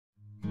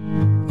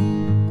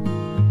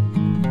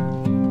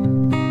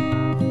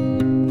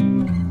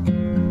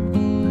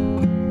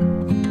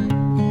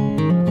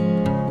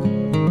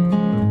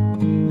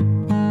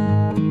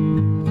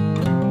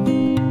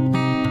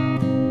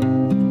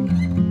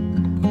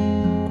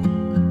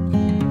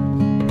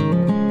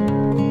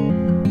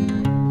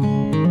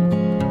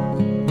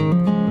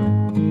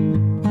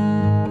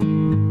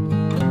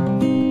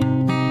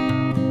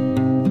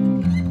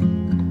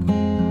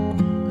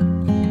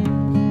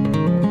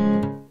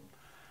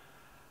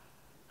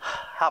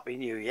Happy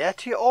New Year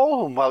to you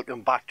all, and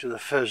welcome back to the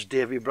first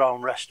Davy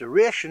Brown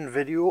restoration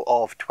video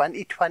of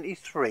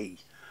 2023.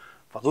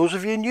 For those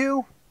of you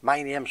new,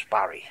 my name's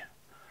Barry.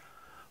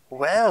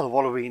 Well,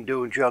 what have we been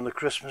doing during the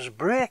Christmas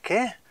break,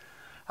 eh?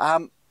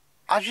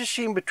 As you've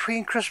seen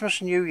between Christmas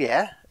and New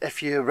Year,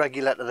 if you're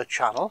regular to the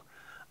channel,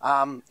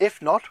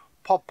 if not,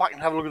 pop back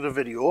and have a look at the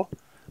video.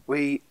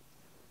 We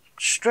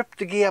stripped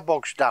the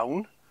gearbox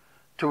down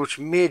to its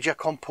major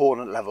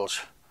component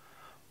levels.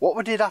 What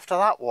we did after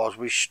that was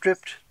we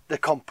stripped the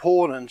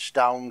components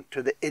down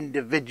to the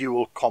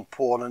individual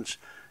components,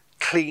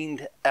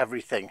 cleaned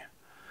everything.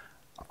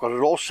 I've got it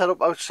all set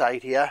up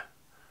outside here.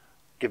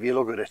 Give you a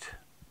look at it.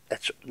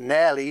 It's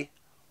nearly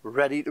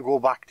ready to go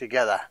back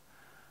together.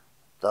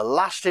 The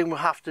last thing we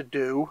have to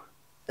do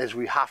is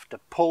we have to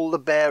pull the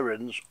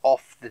bearings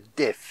off the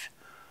diff.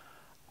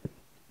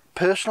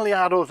 Personally,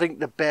 I don't think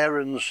the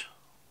bearings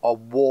are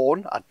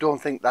worn. I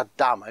don't think they're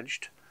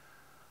damaged.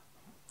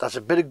 There's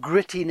a bit of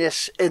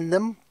grittiness in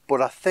them,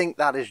 but I think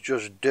that is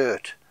just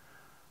dirt.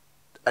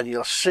 And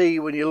you'll see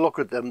when you look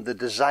at them, the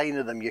design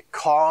of them, you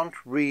can't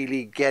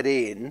really get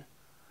in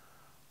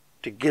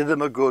to give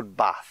them a good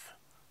bath.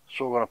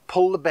 So we're going to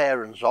pull the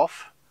bearings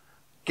off,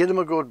 give them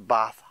a good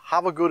bath,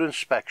 have a good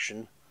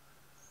inspection.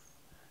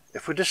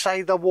 If we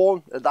decide they're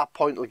worn, at that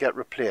point they'll get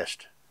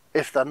replaced.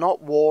 If they're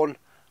not worn,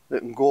 they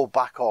can go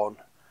back on.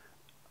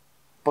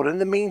 But in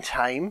the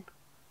meantime,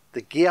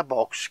 the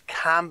gearbox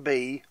can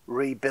be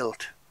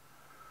rebuilt.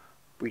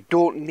 We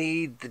don't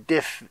need the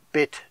diff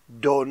bit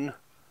done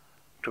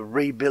to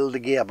rebuild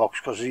the gearbox,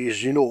 because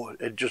as you know,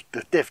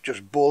 the diff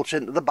just bolts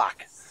into the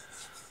back.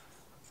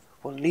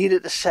 We'll need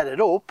it to set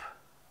it up,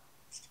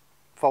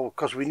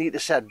 because we need to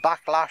set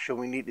backlash and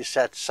we need to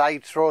set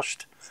side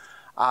thrust,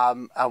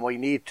 and we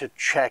need to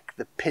check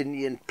the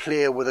pinion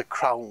play with the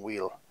crown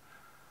wheel.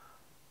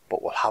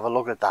 But we'll have a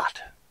look at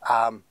that.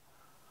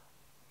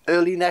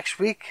 Early next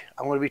week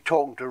I'm going to be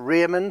talking to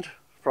Raymond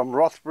from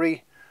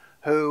Rothbury,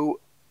 who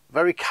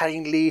very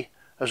kindly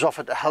has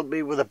offered to help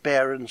me with the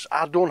bearings.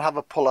 I don't have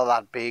a puller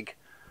that big.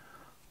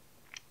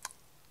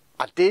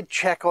 I did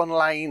check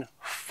online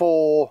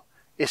for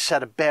a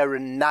set of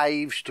bearing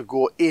knives to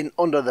go in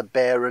under the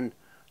bearing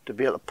to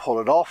be able to pull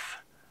it off.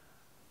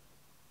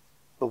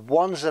 The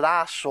ones that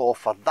I saw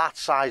for that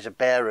size of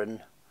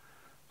bearing,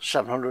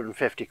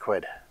 750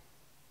 quid.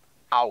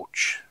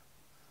 Ouch.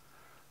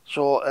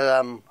 So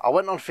I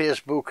went on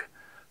Facebook,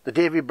 the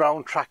Davy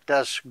Brown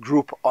Tractors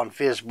group on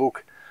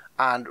Facebook,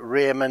 and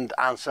Raymond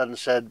answered and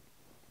said,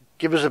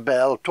 give us a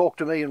bell, talk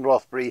to me in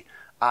Rothbury,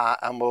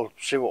 and we'll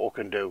see what we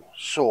can do.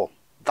 So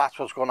that's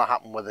what's going to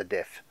happen with the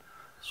diff.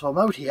 So I'm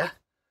out here.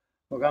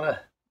 We're going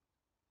to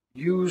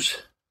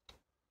use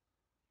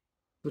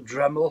the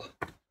Dremel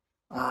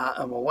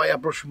and my wire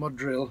brush and my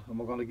drill, and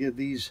we're going to give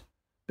these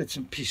bits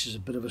and pieces a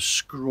bit of a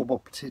scrub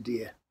up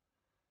today.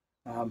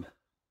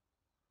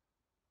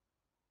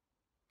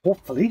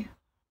 Hopefully,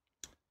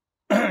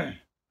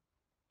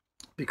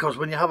 because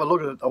when you have a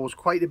look at it, there was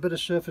quite a bit of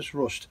surface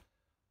rust,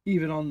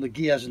 even on the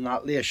gears in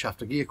that layer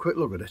shaft. I'll give you a quick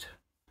look at it.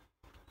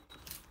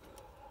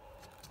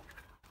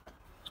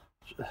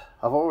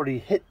 I've already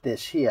hit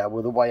this here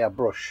with a wire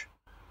brush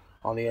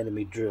on the end of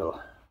my drill,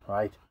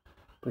 right?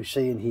 But you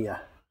see in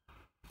here.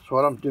 So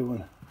what I'm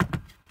doing,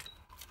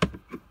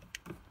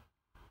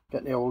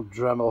 getting the old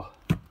Dremel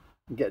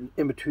and getting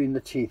in between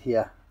the teeth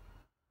here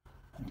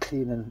and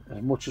cleaning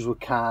as much as we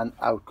can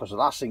out, because the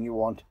last thing you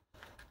want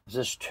is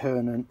this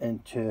turning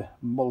into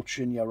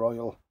mulching your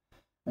oil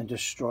and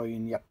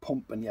destroying your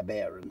pump and your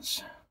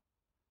bearings.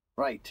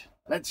 Right,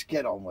 let's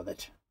get on with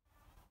it.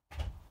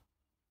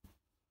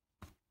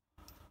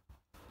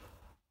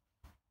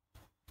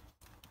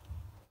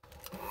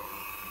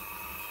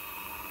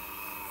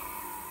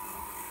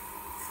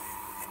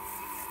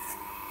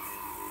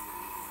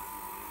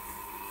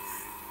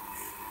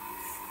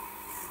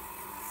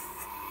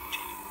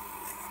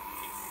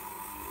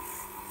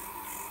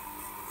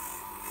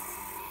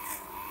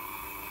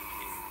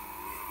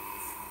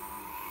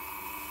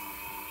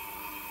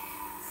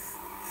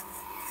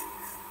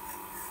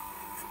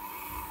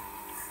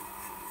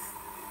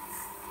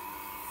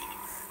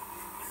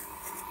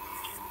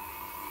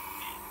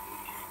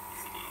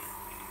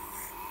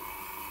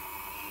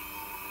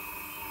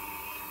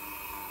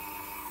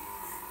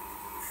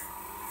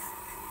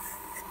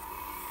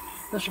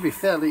 This will be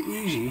fairly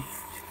easy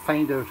to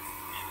find out,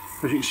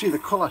 because you can see the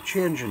colour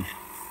changing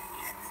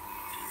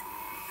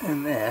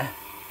in there,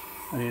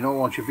 and you know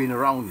once you've been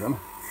around them.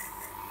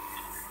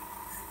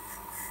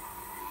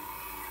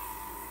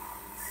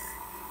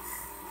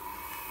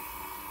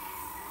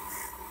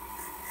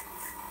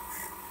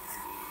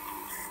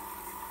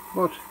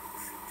 But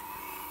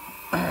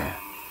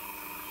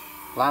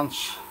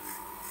Lance,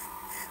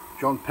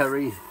 John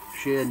Perry,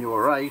 Shane, you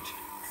were right.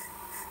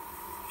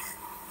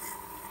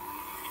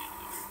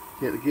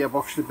 Get the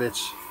gearbox to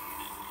bits,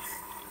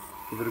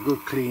 give it a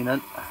good cleaning,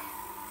 and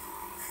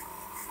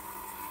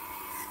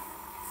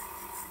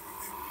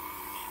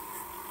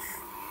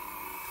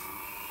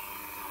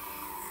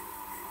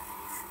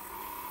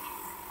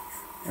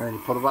then you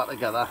put it back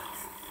together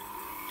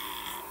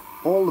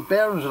all the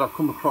bearings that I've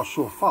come across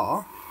so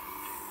far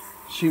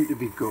seem to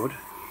be good.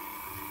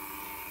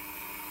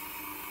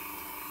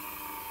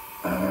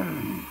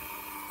 And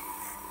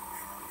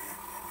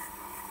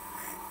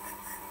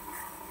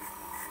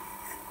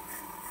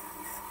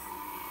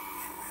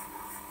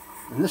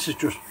this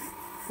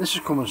is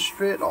coming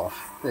straight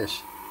off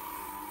this.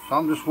 So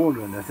I'm just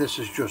wondering if this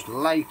is just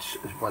light,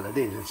 well it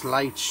is, it's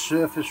light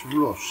surface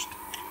rust.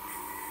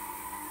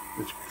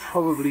 It's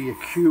probably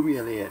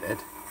accumulated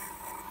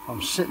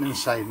from sitting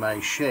inside my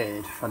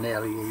shed for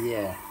nearly a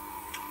year.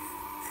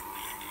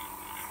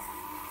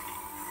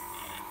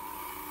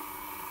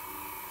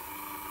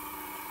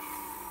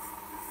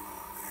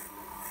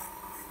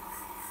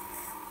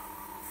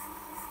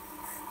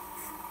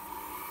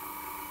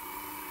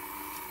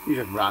 These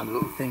are grand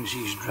little things,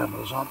 these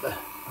Dremels, aren't they?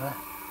 Huh?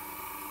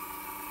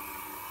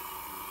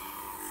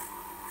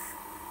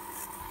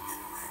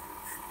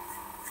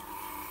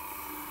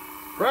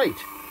 Right,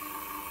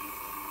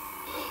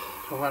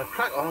 so I'm going to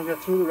crack on and get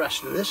through the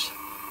rest of this,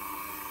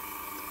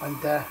 and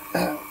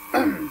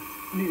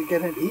need to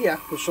get into here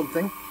with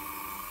something,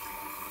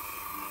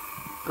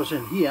 because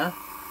in here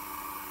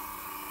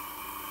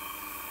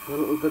there's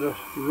a little bit of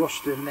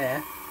rust in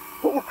there,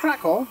 but we'll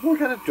crack on, we'll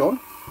get it done.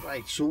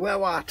 Right, so where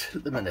we're at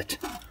the minute,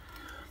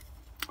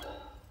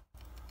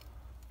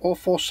 all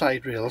 4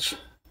 side rails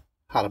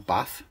had a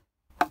bath.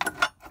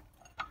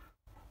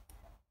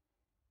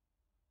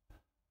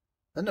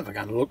 They're never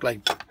going to look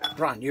like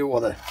brand new,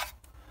 are they?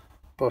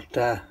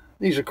 But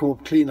these are come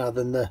up cleaner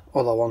than the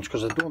other ones,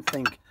 because I don't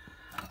think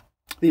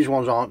these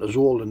ones aren't as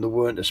old and they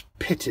weren't as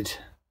pitted.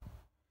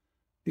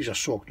 These are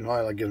soaked in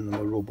oil. I've given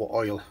them a rub of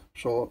oil.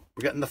 So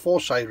we're getting the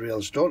 4 side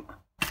rails done.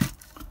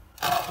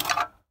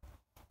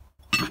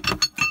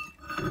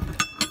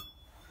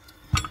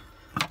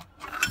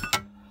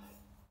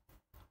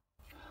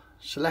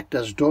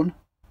 Selector's done.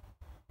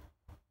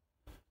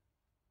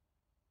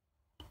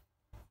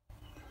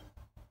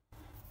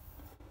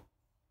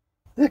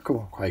 They're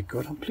coming quite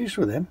good. I'm pleased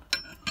with them.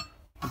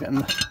 I'm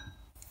getting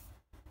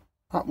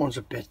that one's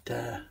a bit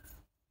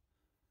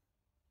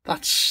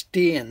that's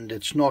stained.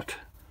 It's not,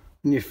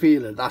 when you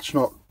feel it, that's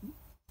not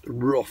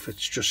rough,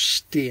 it's just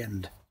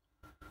stained.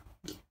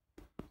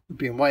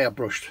 Being wire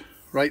brushed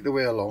right the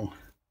way along.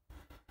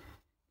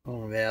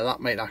 Oh yeah, that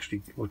might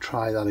actually, we'll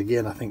try that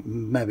again. I think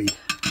maybe,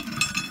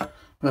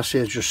 let's say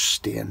it's just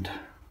stained.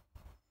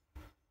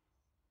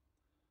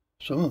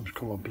 Some of them's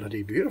come up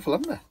bloody beautiful,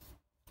 haven't they?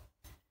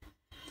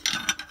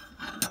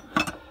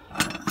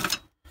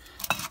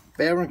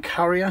 Bearing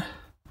carrier,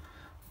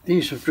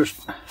 these have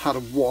just had a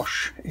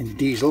wash in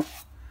diesel.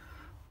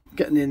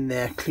 Getting in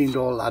there, cleaned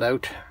all that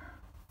out.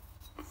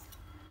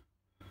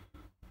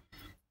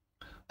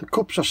 The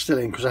cups are still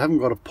in because I haven't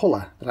got a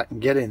puller that I can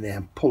get in there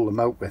and pull them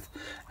out with,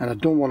 and I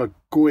don't want to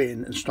go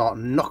in and start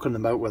knocking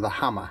them out with a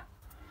hammer.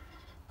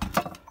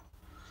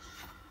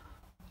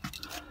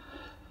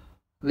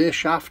 Layer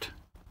shaft,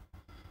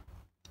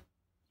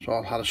 so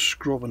I've had a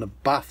scrub and a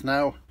bath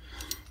now.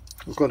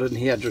 I've got it in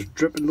here just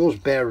dripping. Those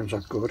bearings are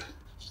good.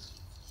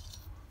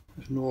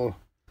 There's no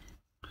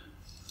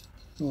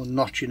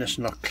notchiness,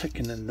 not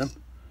clicking in them.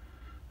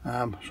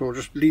 So we'll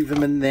just leave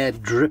them in there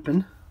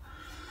dripping.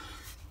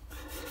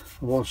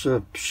 And once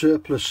the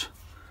surplus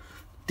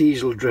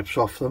diesel drips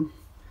off them,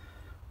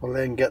 we'll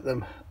then get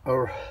them,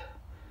 or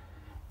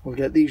we'll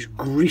get these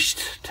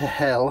greased to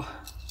hell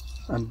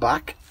and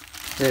back.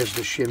 There's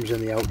the shims in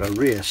the outer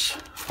race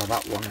for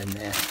that one in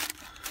there.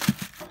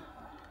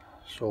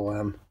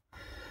 So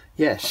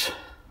yes,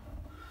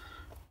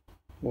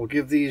 we'll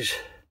give these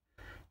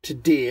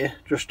today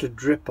just to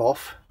drip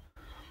off,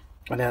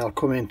 and then I'll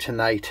come in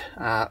tonight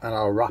and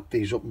I'll wrap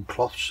these up in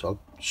cloths. I'll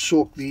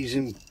soak these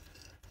in,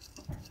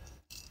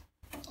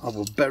 I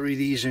will bury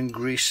these in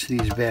grease,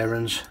 these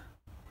bearings.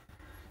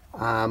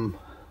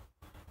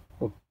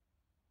 We'll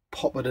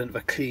pop it into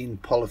a clean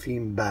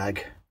polythene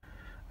bag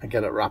and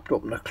get it wrapped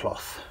up in a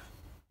cloth.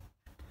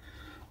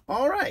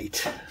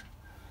 Alright,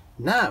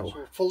 now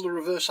so pull the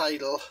reverse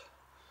idle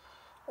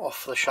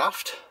off the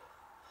shaft.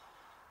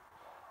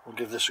 We'll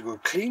give this a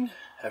good clean,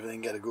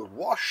 everything get a good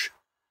wash,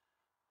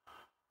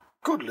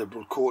 good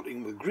liberal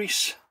coating with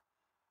grease,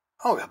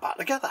 and we're back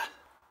together.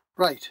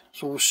 Right,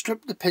 so we've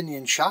stripped the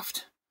pinion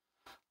shaft.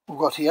 We've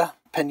got here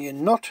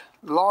pinion nut,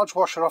 large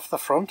washer off the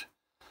front,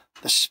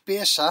 the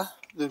spacer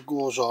that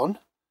goes on,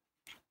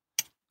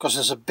 because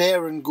there's a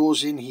bearing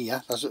goes in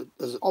here, there's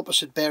an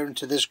opposite bearing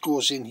to this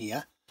goes in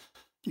here.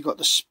 You've got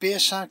the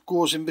spacer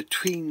goes in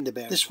between the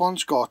bearings. This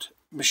one's got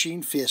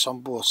machine face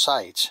on both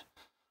sides,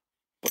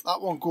 but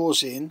that one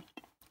goes in.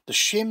 The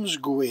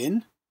shims go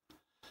in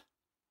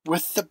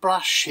with the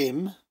brass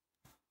shim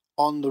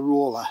on the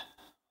roller,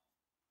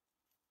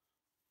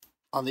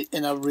 on the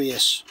inner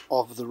race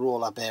of the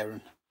roller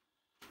bearing.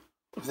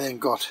 We've then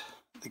got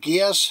the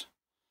gears,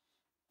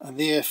 and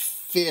they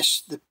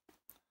face the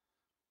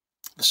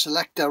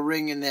selector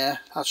ring in there.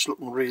 That's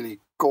looking really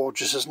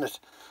gorgeous, isn't it?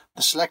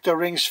 The selector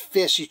rings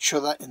face each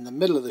other in the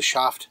middle of the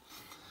shaft.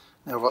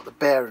 Now we've got the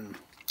bearing.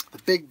 The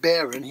big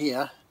bearing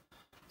here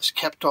is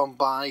kept on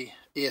by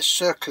a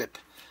circlip.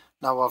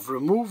 Now I've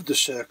removed the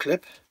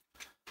circlip,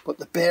 but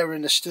the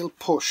bearing is still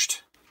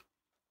pushed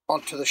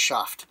onto the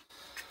shaft,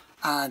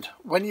 and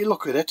when you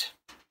look at it,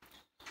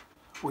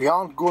 we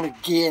aren't going to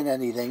gain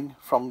anything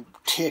from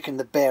taking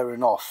the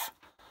bearing off.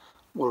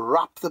 We'll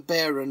wrap the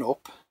bearing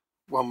up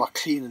when we're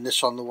cleaning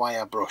this on the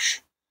wire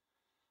brush,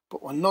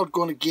 but we're not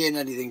going to gain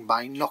anything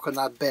by knocking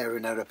that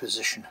bearing out of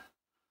position.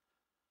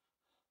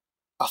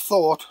 I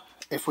thought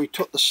if we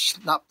took the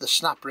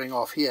snap ring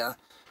off here,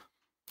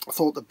 I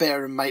thought the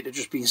bearing might have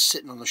just been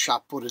sitting on the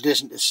shaft, but it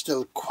isn't. It's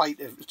still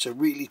it's a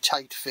really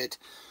tight fit,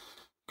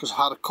 because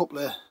I had a couple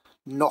of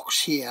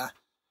knocks here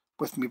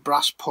with my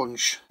brass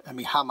punch and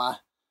my hammer,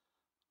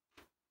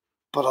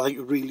 but I think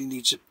it really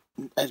needs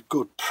a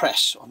good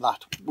press on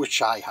that,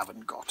 which I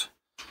haven't got.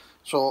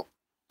 So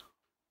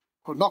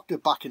I've knocked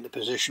it back into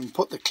position,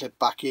 put the clip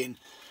back in.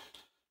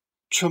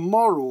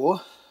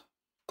 Tomorrow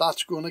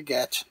that's going to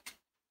get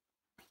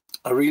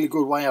a really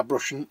good wire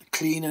brushing,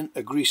 cleaning,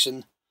 a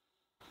greasing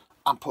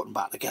and putting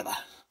back together.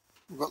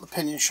 We've got the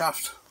pinion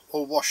shaft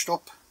all washed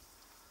up,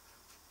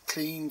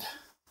 cleaned.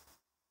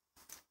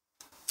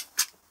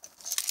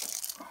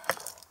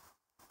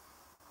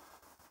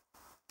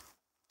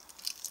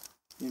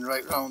 And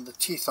right round the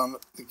teeth on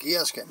the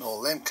gears, getting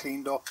all them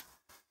cleaned up.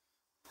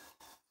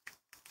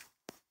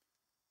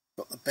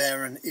 Got the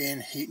bearing in,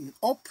 heating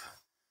up.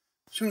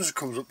 As soon as it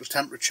comes up to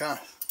temperature,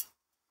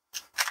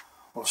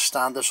 we'll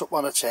stand this up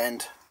on its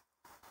end.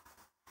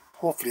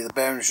 Hopefully the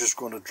bearing is just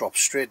going to drop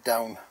straight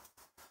down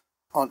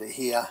onto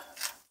here.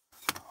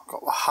 I've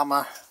got my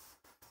hammer,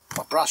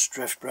 my brass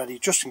drift ready,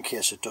 just in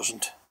case it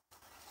doesn't.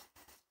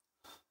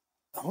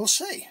 And we'll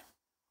see.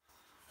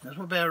 There's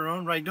my bearing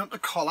on, right down to the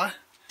collar.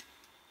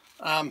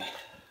 As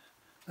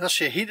I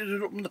say, heated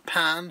it up in the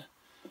pan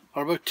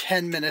for about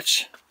 10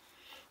 minutes.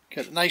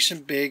 Get it nice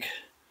and big.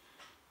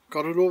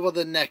 Got it over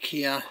the neck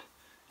here.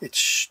 It's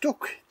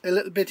stuck a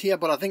little bit here,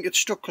 but I think it's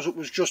stuck because it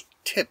was just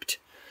tipped.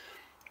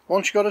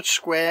 Once you got it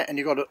square and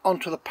you got it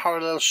onto the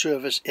parallel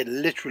surface, it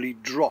literally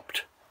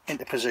dropped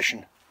into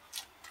position.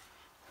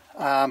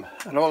 And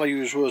all I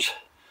used was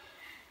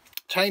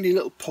tiny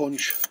little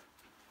punch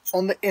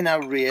on the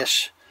inner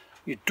race.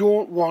 You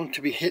don't want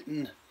to be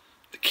hitting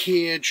the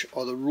cage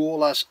or the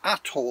rollers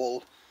at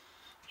all,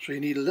 so you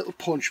need a little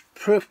punch.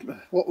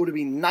 What would have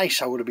been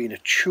nicer would have been a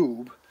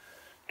tube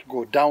to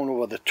go down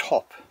over the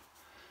top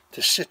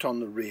to sit on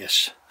the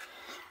race.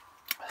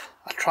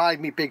 I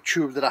tried my big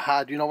tube that I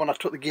had, you know, when I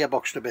took the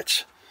gearbox to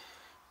bits,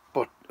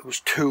 but it was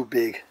too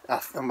big.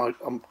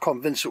 I'm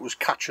convinced it was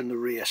catching the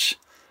race.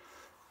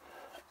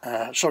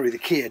 Sorry, the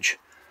cage.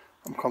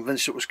 I'm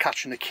convinced it was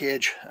catching the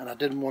cage, and I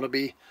didn't want to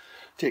be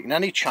taking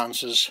any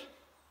chances.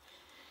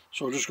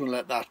 So I'm just going to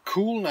let that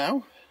cool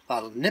now.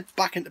 That'll nip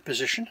back into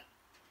position.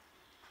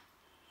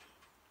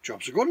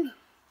 Job's a good one.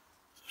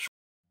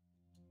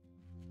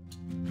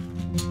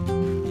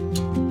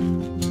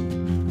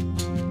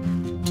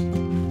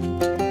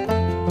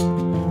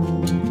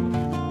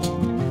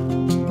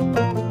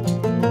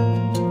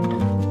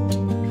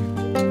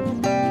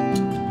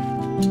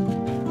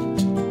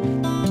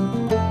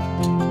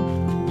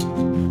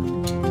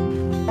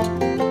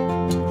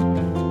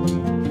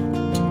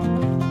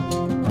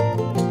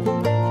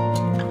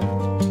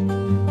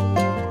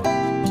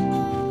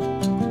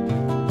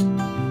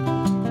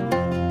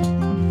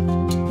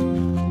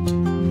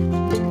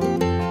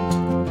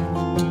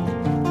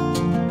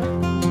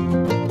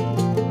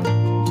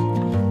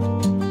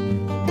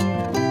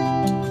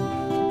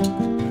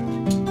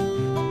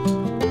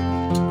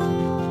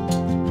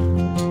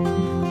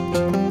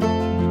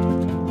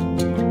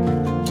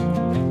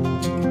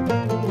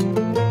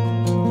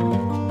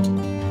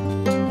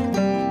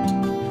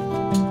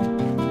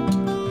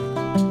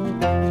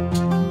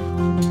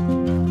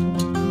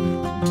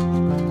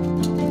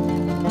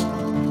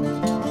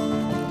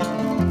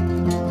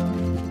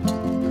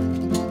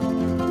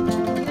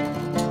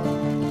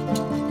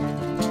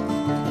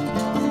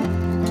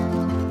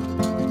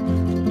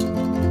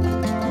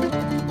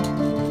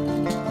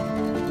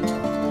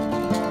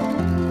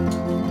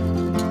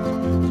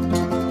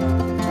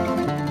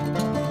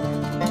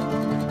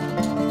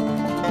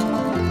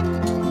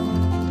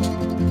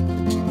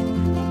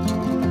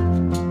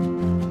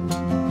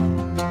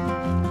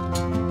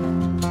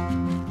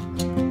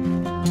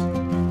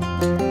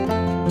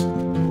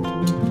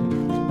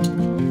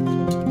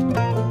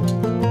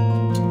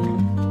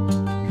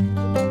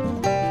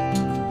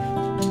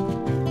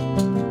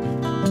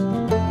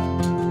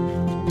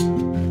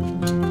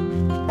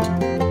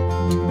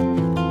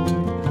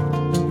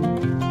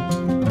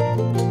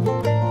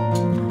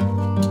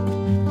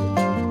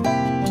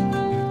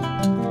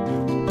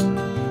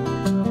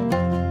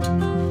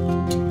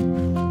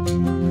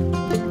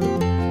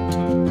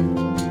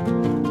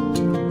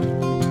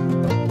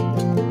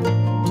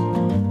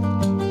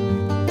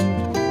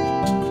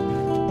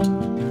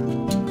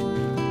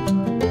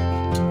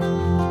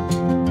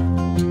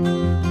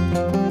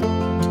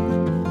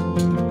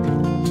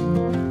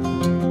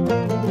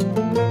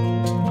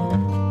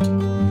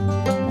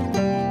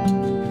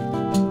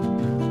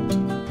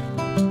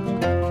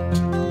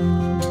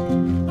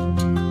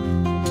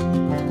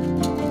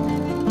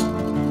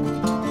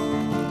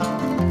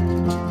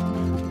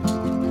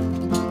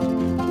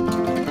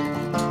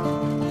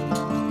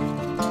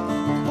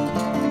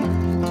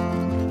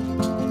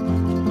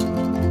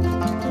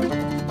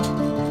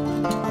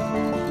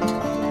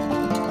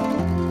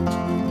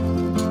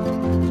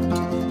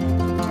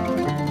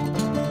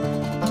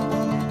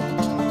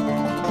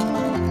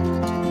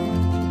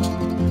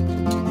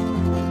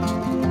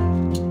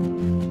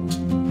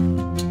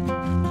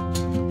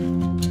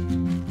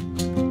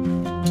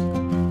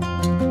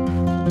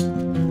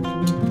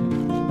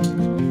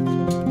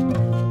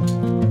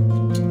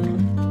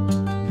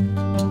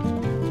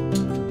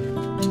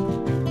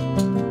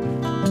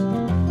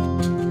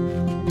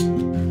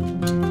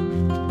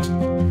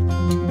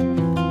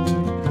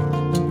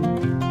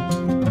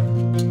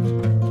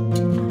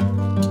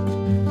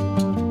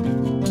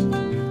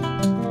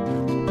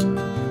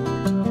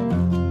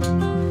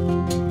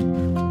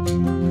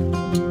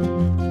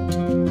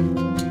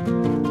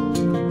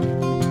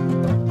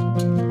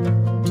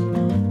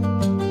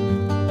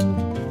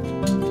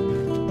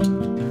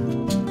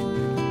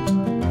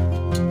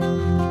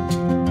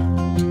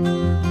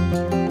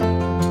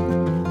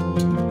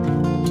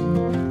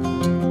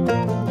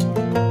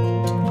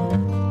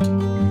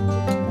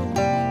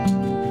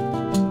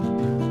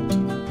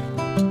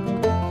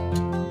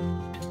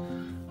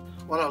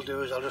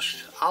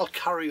 I'll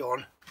carry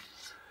on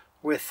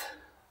with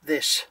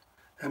this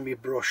and my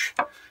brush,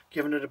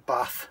 giving it a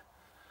bath,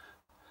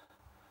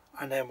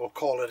 and then we'll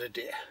call it a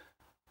day.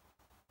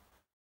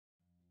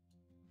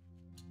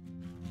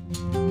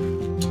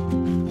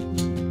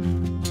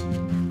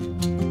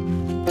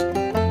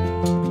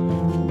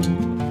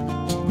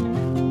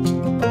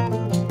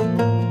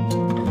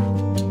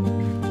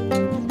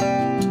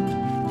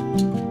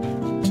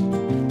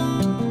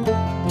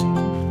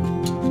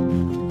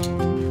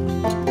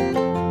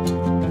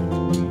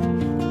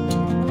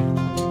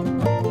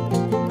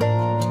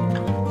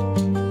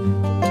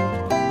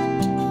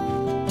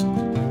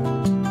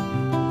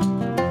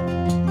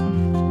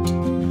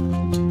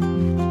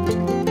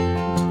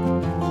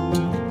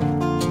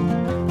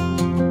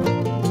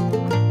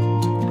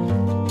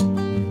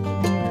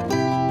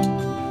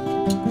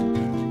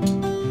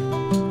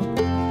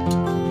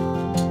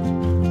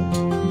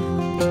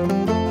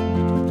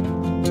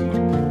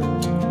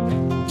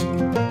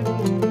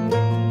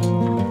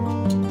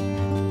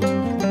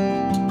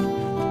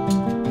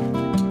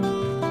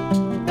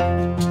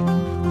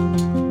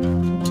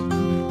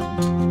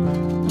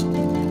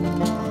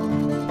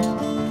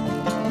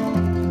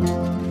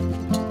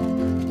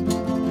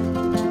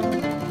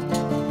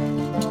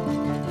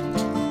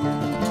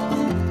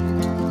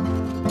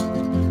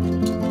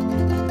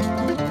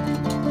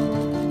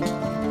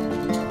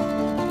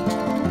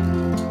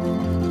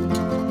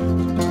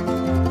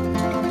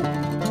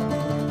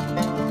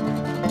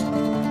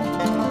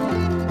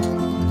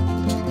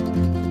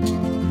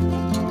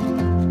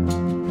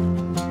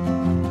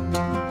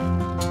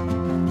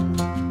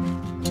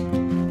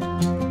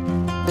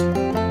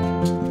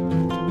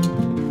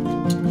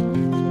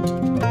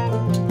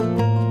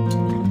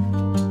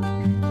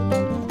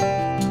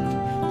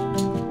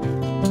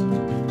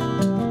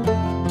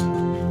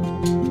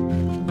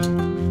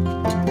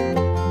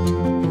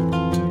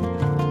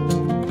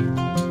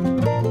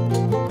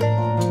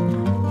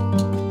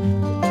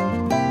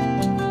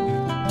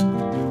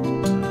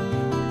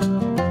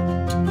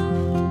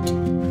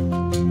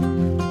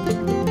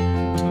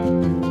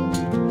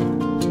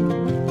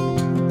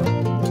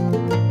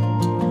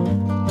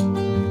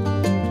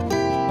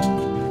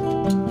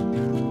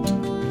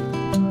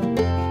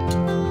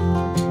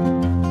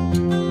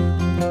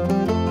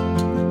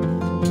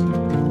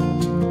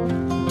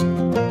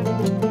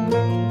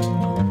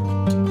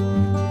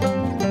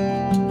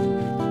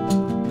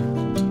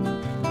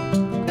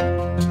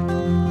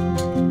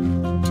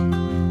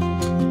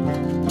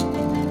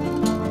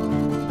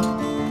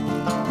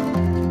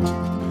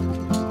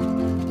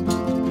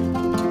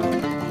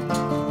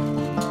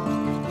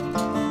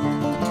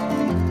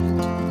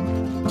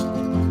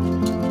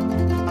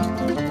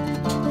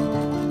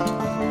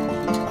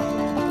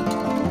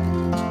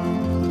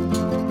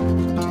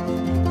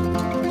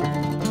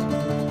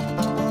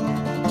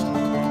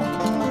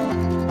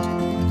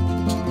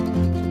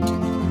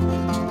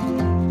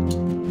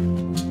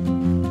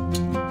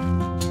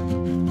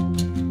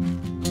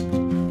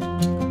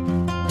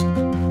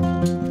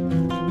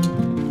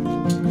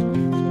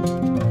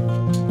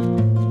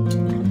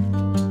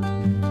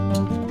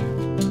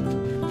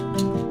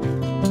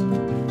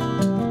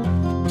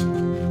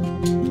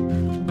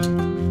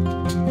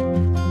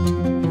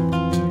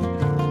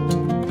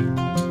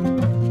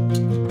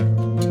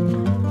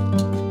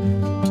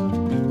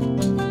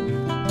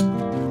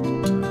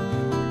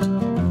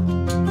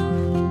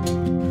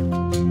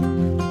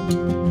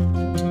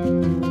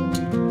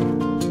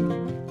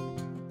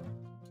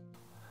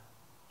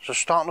 So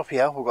starting up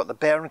here, we've got the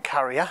bearing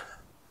carrier.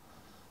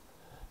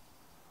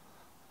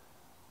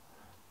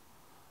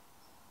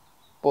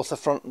 Both the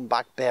front and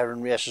back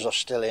bearing races are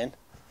still in.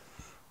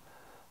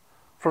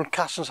 Front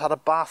castings had a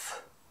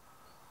bath.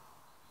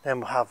 Then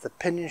we have the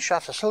pinion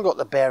shaft. I still got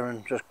the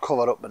bearing just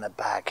covered up in a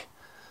bag.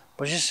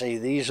 But you see,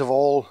 these have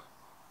all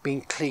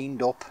been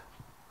cleaned up.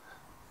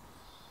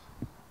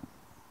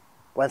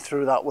 Went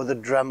through that with a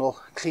Dremel,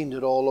 cleaned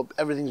it all up.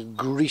 Everything's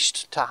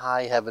greased to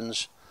high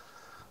heavens.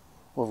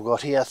 We've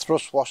got here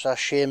thrust washer,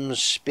 shims,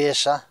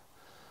 spacer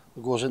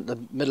that goes into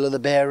the middle of the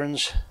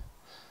bearings.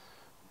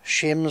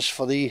 Shims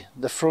for the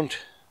front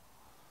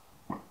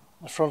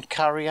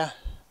carrier.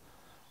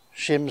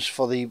 Shims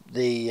for the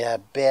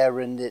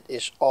bearing that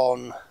is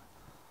on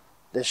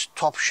this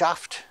top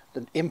shaft,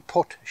 the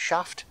input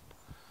shaft.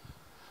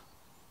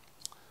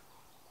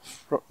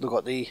 We've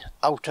got the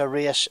outer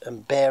race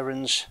and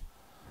bearings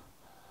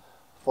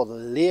for the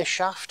lay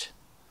shaft.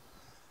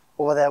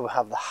 Over there we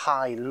have the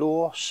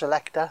high-low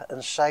selector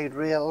and side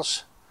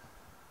rails,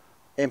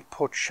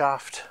 input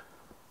shaft,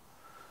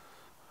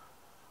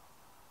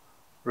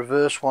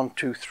 reverse 1,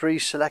 2, 3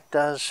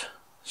 selectors,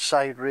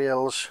 side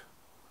rails,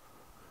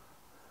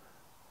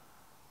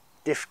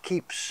 diff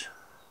keeps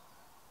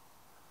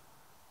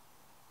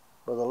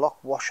with the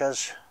lock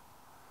washers.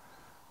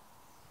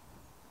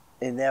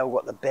 In there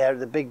we've got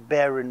the big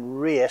bearing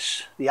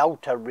race, the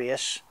outer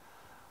race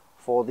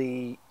for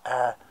the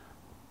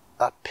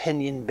that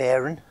pinion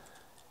bearing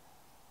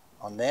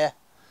on there.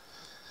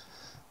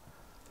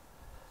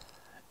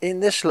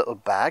 In this little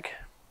bag,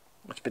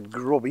 it's a bit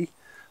grubby,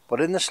 But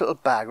in this little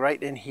bag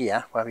right in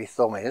here where my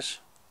thumb is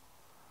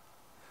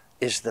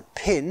the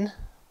pin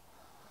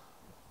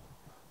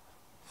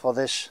for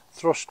this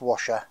thrust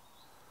washer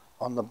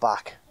on the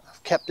back.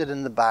 I've kept it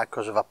in the bag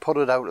because if I put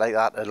it out like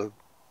that it'll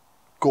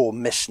go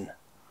missing.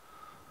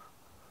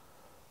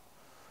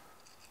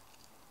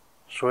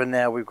 So in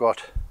there we've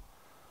got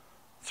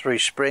 3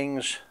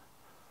 springs,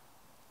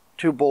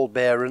 2 ball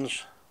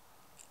bearings,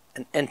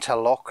 an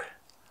interlock,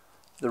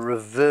 the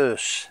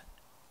reverse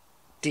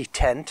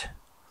detent.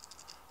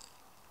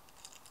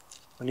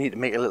 We need to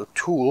make a little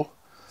tool,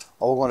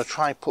 or we're going to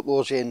try and put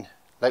those in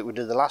like we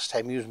did the last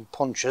time using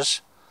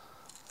punches.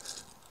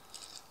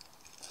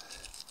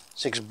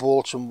 6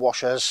 bolts and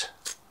washers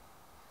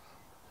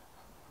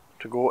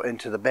to go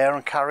into the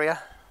bearing carrier.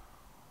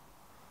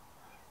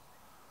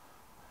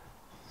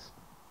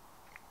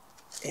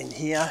 In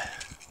here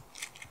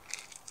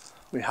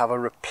we have a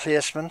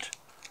replacement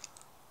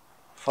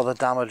for the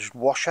damaged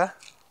washer.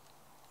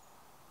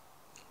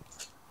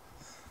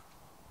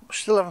 We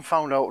still haven't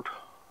found out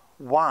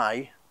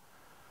why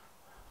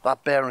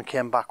that bearing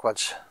came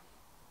backwards.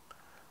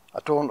 I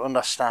don't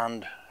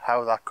understand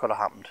how that could have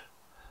happened,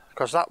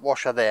 because that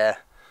washer there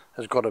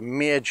has got a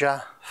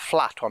major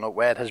flat on it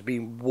where it has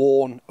been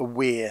worn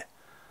away,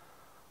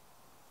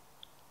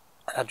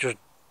 and I just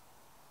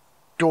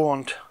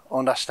don't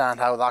understand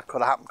how that could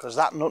have happened, because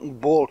that nut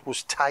and bolt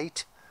was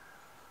tight,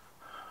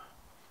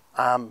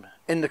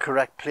 in the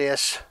correct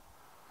place,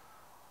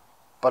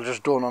 but I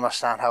just don't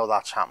understand how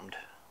that's happened.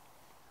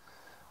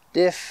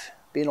 Diff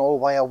been all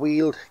wire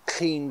wheeled,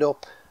 cleaned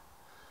up.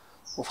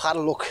 We've had a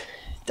look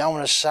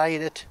down the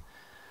side it.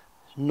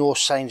 No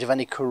signs of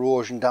any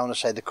corrosion down the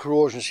side. The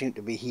corrosion seemed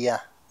to be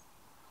here,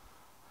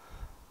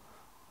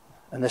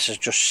 and this is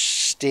just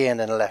staying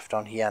and left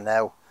on here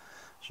now.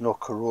 There's no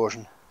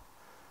corrosion.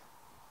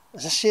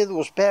 As I say,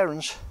 those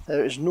bearings,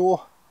 there is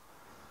no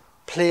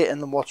plate in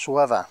them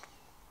whatsoever.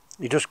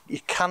 You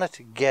cannot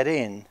get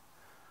in.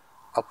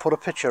 I'll put a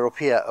picture up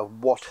here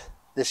of what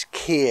this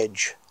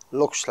cage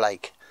looks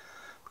like,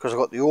 because I've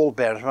got the old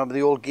bearings. Remember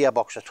the old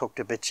gearbox I took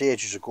to bits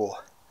ages ago?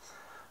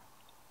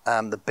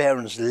 The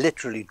bearings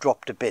literally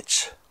dropped to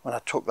bits when I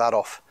took that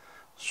off.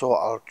 So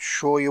I'll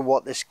show you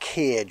what this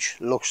cage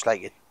looks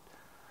like,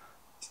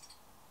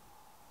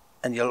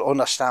 and you'll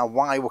understand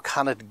why we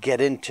cannot get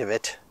into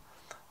it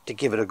to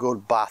give it a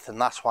good bath, and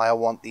that's why I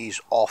want these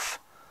off,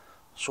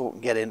 so we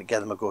can get in and get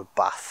them a good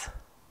bath.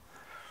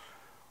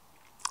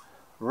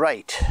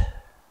 Right,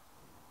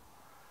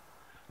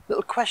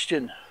 little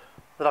question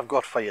that I've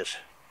got for you.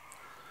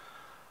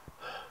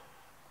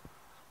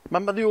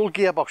 Remember the old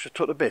gearbox that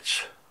took to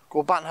bits?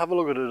 Go back and have a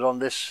look at it on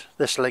this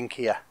link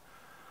here.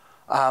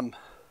 The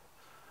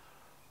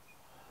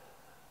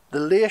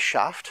lay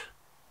shaft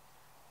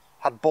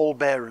had ball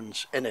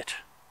bearings in it,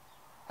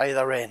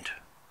 either end.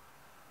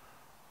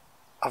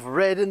 I've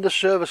read in the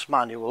service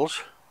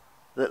manuals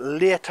that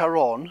later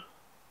on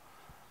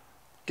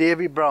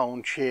Davy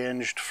Brown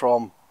changed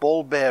from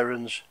ball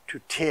bearings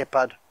to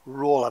tapered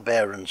roller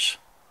bearings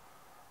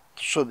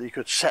so that you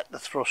could set the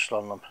thrust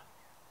on them.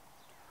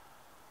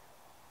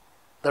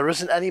 There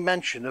isn't any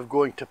mention of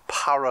going to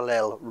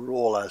parallel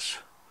rollers.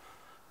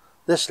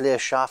 This lay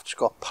shaft's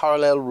got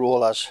parallel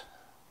rollers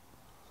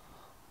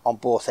on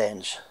both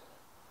ends,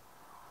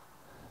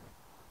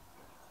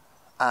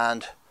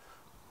 and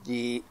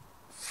the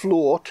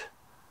float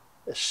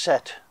is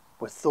set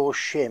with those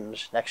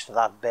shims next to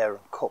that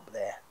bearing cup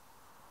there.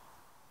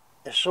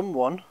 If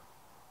someone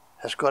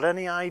has got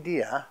any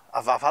idea,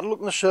 I've had a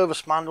look in the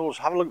service manuals,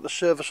 have a look at the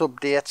service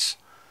updates.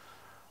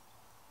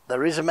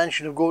 There is a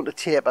mention of going to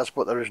tapers,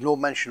 but there is no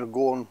mention of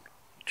going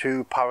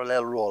to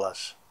parallel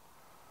rollers.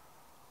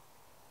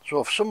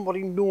 So if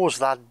somebody knows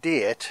that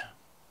date,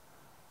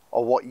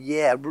 or what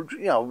year,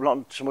 you know,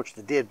 not so much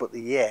the date but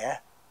the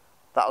year,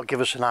 that'll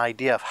give us an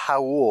idea of how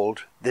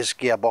old this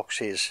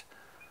gearbox is.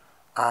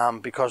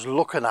 Because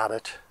looking at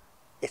it,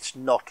 it's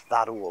not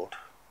that old.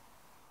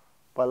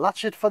 Well,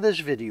 that's it for this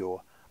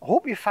video. I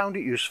hope you found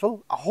it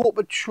useful. I hope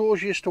it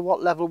shows you as to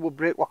what level we'll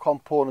break our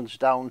components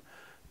down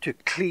to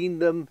clean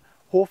them,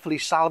 hopefully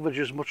salvage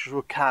as much as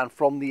we can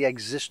from the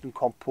existing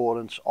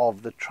components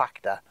of the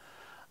tractor.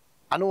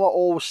 I know I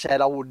always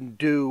said I wouldn't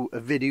do a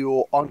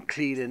video on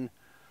cleaning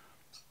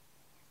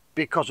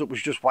because it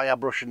was just wire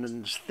brushing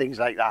and things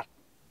like that,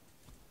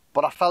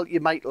 but I felt you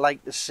might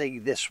like to see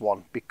this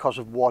one because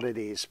of what it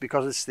is,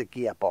 because it's the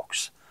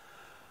gearbox.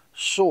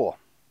 So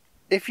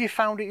if you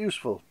found it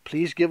useful,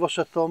 please give us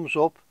a thumbs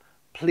up.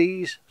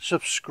 Please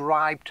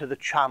subscribe to the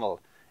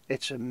channel.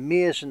 It's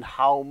amazing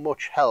how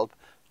much help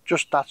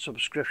just that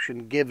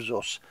subscription gives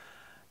us.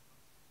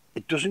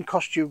 It doesn't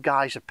cost you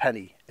guys a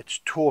penny.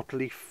 It's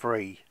totally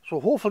free.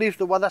 So hopefully, if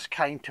the weather's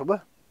kind to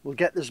us, we'll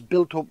get this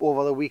built up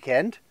over the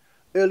weekend.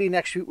 Early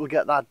next week we'll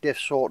get that diff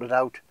sorted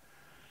out.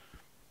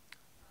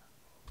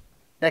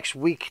 Next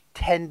week,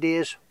 10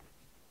 days,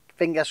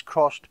 fingers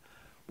crossed,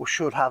 we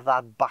should have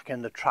that back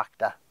in the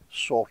tractor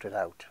sorted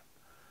out.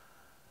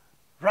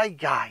 Right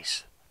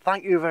guys,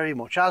 thank you very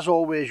much. As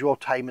always, your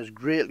time is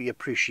greatly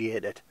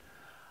appreciated.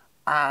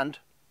 And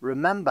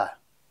remember,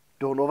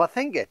 Don't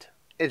overthink it.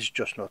 It's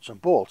just nuts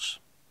and bolts.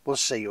 We'll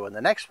see you in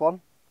the next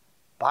one.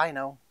 Bye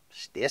now.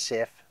 Stay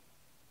safe.